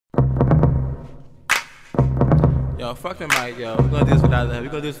No, fuck the mic, yo. We're gonna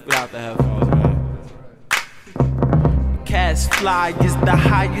do this without the headphones, man. Casfly is the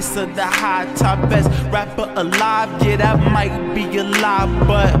highest of the high, top best rapper alive. Yeah, that might be a lie,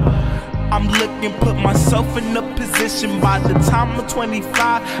 but I'm looking, put myself in a position. By the time I'm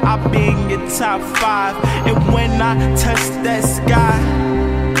 25, I'll be in your top 5. And when I touch that sky,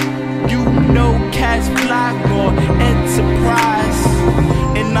 you know Casfly gon' enterprise.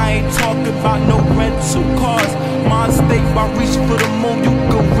 And I ain't talking about no rental cars. My state, I reach for the moon, you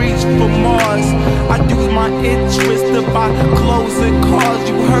can reach for Mars. I use my interest to buy clothes and cars.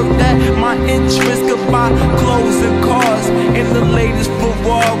 You heard that? My interest to buy clothes and cars. And the latest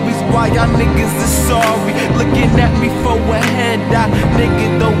Ferraris, why y'all niggas is sorry. Looking at me for a handout,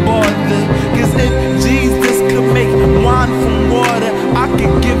 nigga, don't bother. Cause if Jesus could make wine from water, I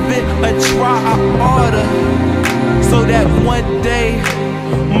could give it a try, I order. So that one day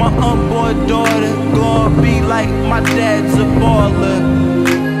my unborn daughter gonna be like my dad's a baller.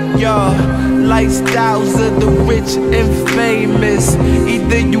 Y'all, lifestyles of the rich and famous.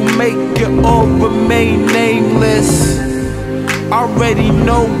 Either you make it or remain nameless. Already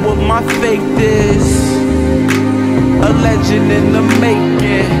know what my faith is. A legend in the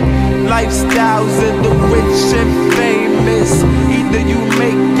making. Lifestyles of the rich and famous. Either you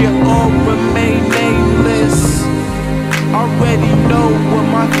make it or remain nameless. Already know what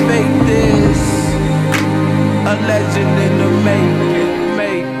my faith is. A legend in the making.